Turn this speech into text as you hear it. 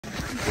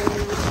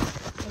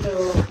So,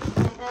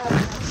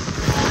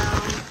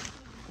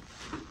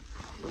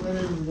 what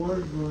is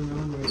work going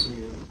on with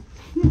you?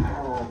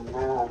 I don't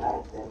know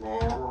nothing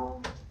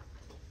now.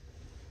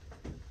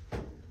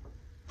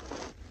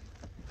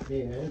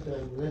 Yes,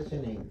 I'm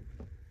listening.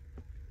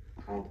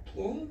 I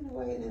gained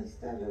weight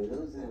instead of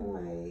losing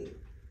weight.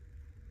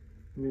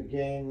 You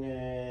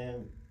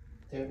gained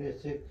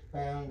 36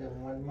 pounds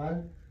in 1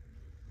 month?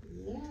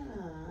 Yeah,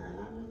 and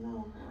I don't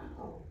know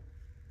how.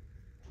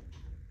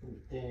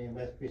 Then it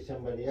must be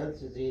somebody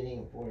else is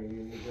eating for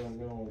you. You don't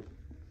know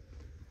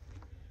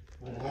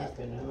what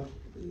happened, huh?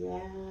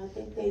 Yeah, I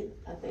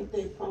think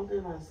they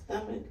pumping my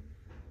stomach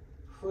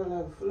full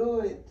of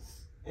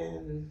fluids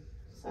and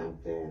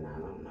something. I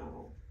don't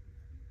know.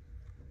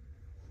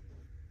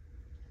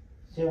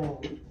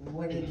 So,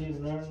 what did you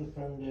learn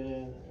from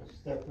the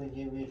stuff we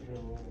give you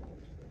to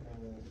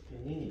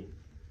eat?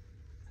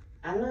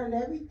 I learned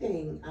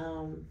everything.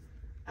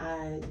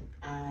 I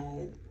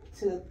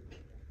took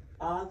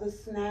all the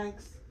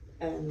snacks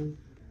and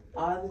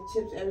all the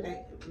chips,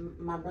 everything.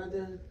 My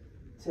brother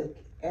took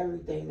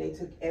everything. They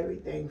took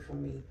everything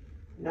from me.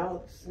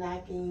 No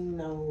snacking,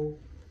 no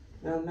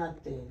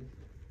nothing.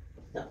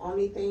 The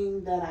only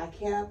thing that I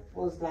kept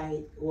was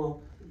like,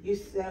 well, you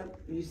said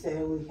we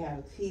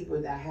have tea,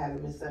 but I had a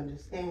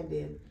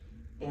misunderstanding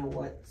in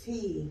what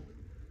tea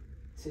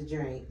to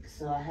drink.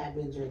 So I have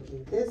been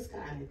drinking this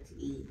kind of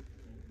tea,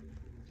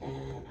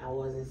 and I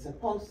wasn't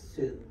supposed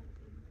to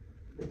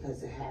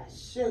because it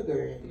has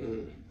sugar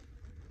in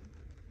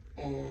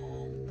it.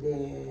 And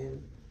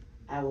then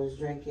I was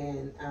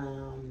drinking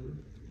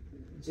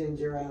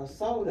ginger ale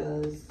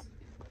sodas,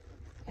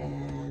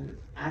 and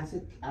I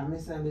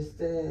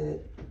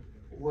misunderstood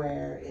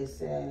where it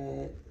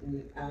said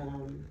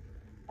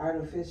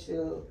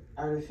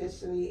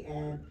artificially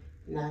and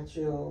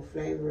natural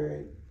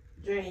flavored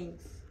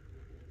drinks.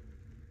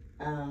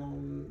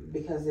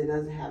 Because it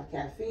doesn't have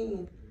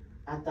caffeine,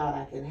 I thought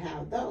I could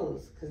have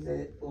those because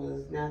it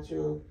was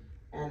natural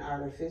and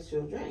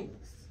artificial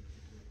drinks.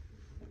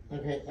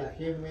 Okay, if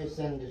you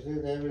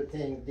misunderstood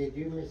everything, did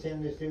you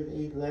misunderstood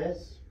eat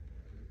less?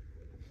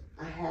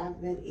 I have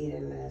been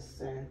eating less,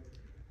 sir.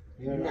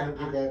 You don't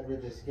argue that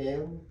with the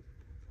scale?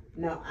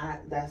 No,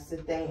 that's the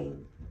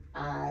thing.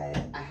 I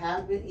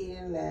have been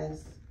eating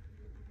less,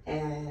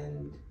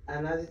 and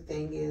another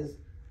thing is,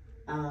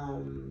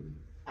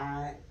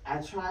 I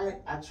try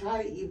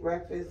to eat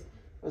breakfast,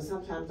 but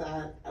sometimes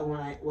when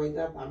I wake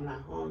up I'm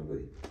not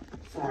hungry,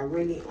 so I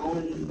really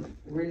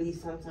only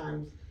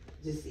sometimes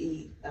just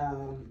eat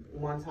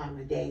 1 time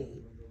a day,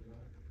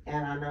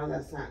 and I know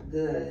that's not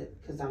good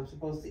because I'm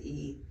supposed to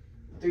eat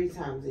 3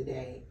 times a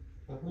day.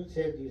 Well, who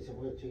said you're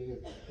supposed to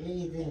eat? You're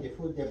eating the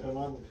food that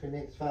belongs for the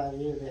next 5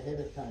 years ahead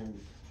of time.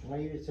 Why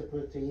are you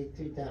supposed to eat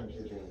 3 times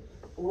a day?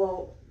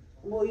 Well,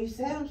 you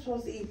said I'm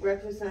supposed to eat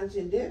breakfast, lunch,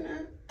 and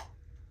dinner.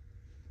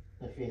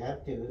 If you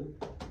have to.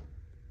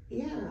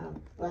 Yeah,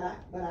 but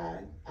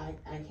I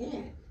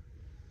can't.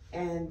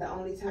 And the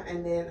only time,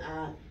 and then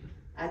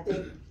I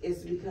think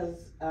it's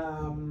because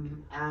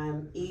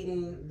I'm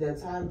eating, the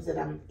times that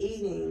I'm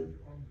eating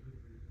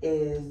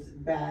is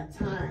bad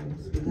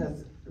times,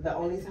 because the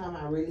only time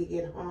I really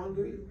get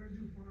hungry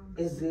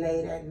is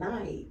late at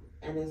night,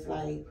 and it's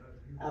like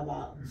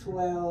about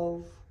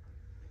 12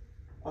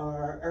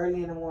 or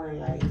early in the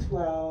morning, like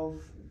 12,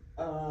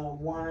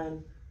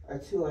 1 or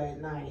 2 at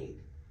night.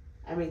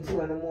 2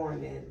 in the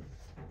morning.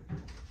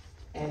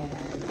 And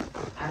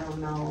I don't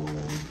know.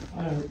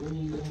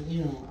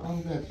 You know,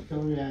 all that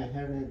story I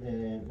heard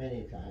it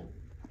many times.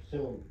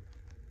 So,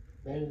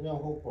 there's no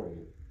hope for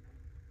you.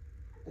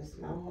 There's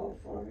no hope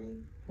for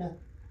me? Yeah.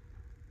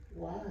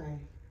 Why?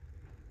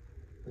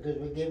 Because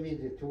we give you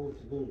the tools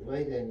to lose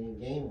weight and you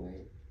gain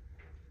weight.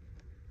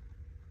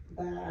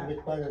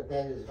 Which part of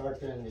that is hard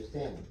to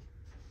understand?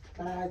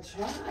 But I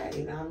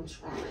tried. I'm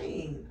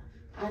trying.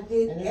 I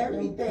did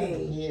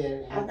everything.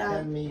 Here and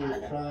tell me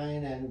you're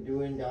trying and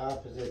doing the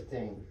opposite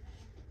thing.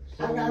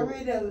 So I got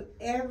rid of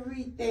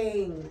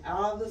everything,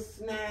 all the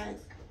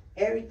snacks,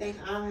 everything.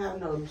 I don't have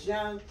no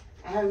junk.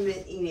 I haven't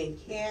been eating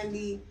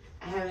candy.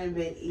 I haven't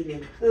been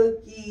eating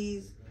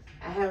cookies.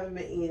 I haven't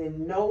been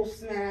eating no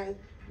snacks.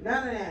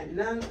 None of that.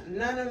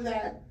 None of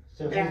that.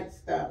 So that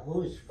stuff.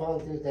 Whose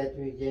fault is that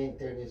you gained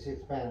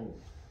 36 pounds?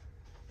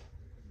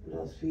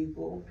 Those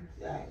people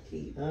that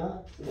keep.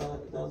 Huh?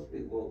 Those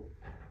people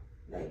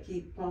that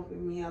keep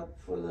pumping me up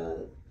full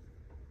of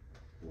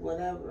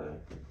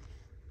whatever.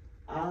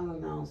 I don't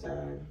know,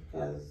 sir,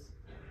 because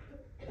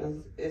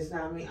it's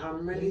not me.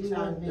 I'm really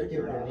trying to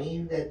figure out. Do you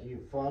believe that you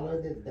follow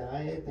the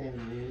diet and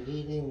you're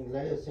eating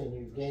less and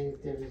you're gaining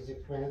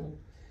 36 pounds?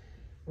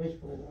 Which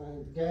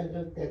guy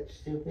look that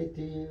stupid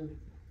to you?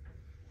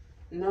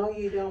 No,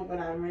 you don't. But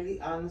I'm really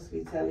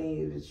honestly telling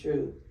you the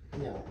truth.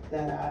 No.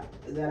 That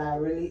I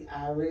really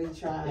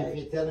tried. If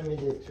you're telling me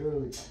the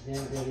truth,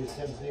 then there is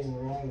something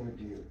wrong with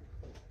you.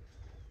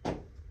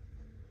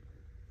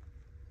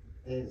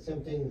 There's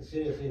something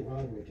seriously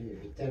wrong with you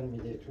if you're telling me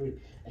the truth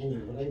and you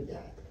believe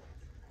that.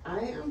 I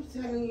am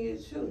telling you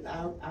the truth.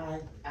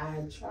 I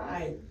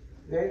tried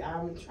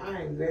I'm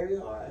trying very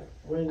hard.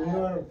 When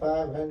you're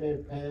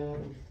 500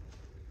 pounds,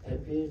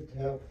 if you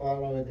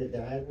follow the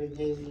diet we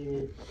gave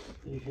you,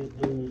 you should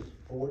lose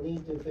 40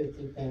 to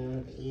 50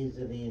 pounds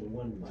easily in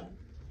 1 month.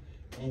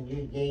 And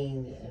you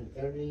gain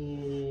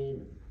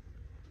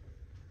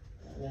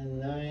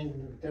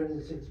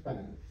 36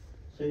 pounds.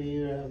 So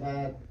you're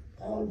about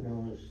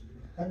almost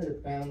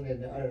 100 pounds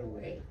in the other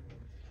way.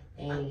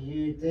 And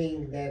you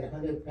think that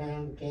 100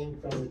 pounds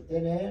came from the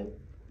thin air?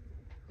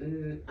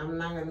 I'm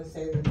not gonna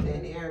say the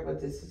thin air, but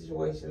the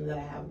situation that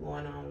I have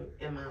going on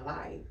in my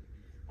life,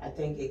 I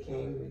think it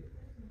came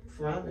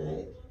from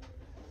it.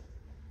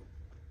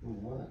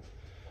 What?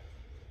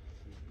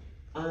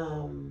 I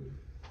don't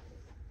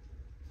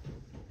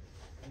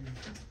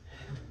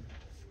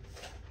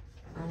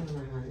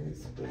know how to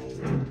explain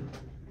it.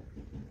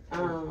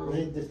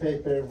 Read the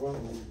paper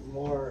one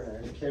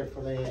more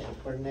carefully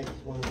for next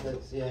one.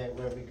 Let's see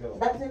where we go.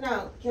 But you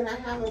know, can I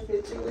have a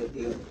picture with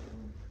you?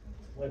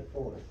 What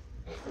for?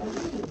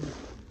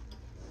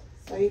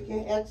 So you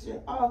can extra.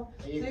 Oh,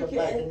 You so come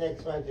back the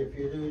next month. If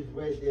you lose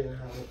weight, then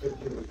I'll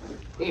put you.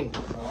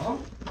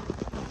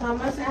 How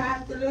much I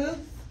have to lose?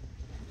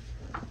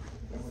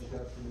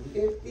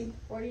 50,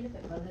 40 to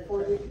 50.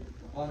 40,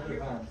 100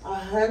 pounds.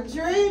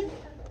 100?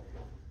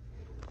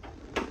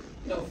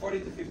 No, 40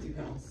 to 50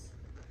 pounds.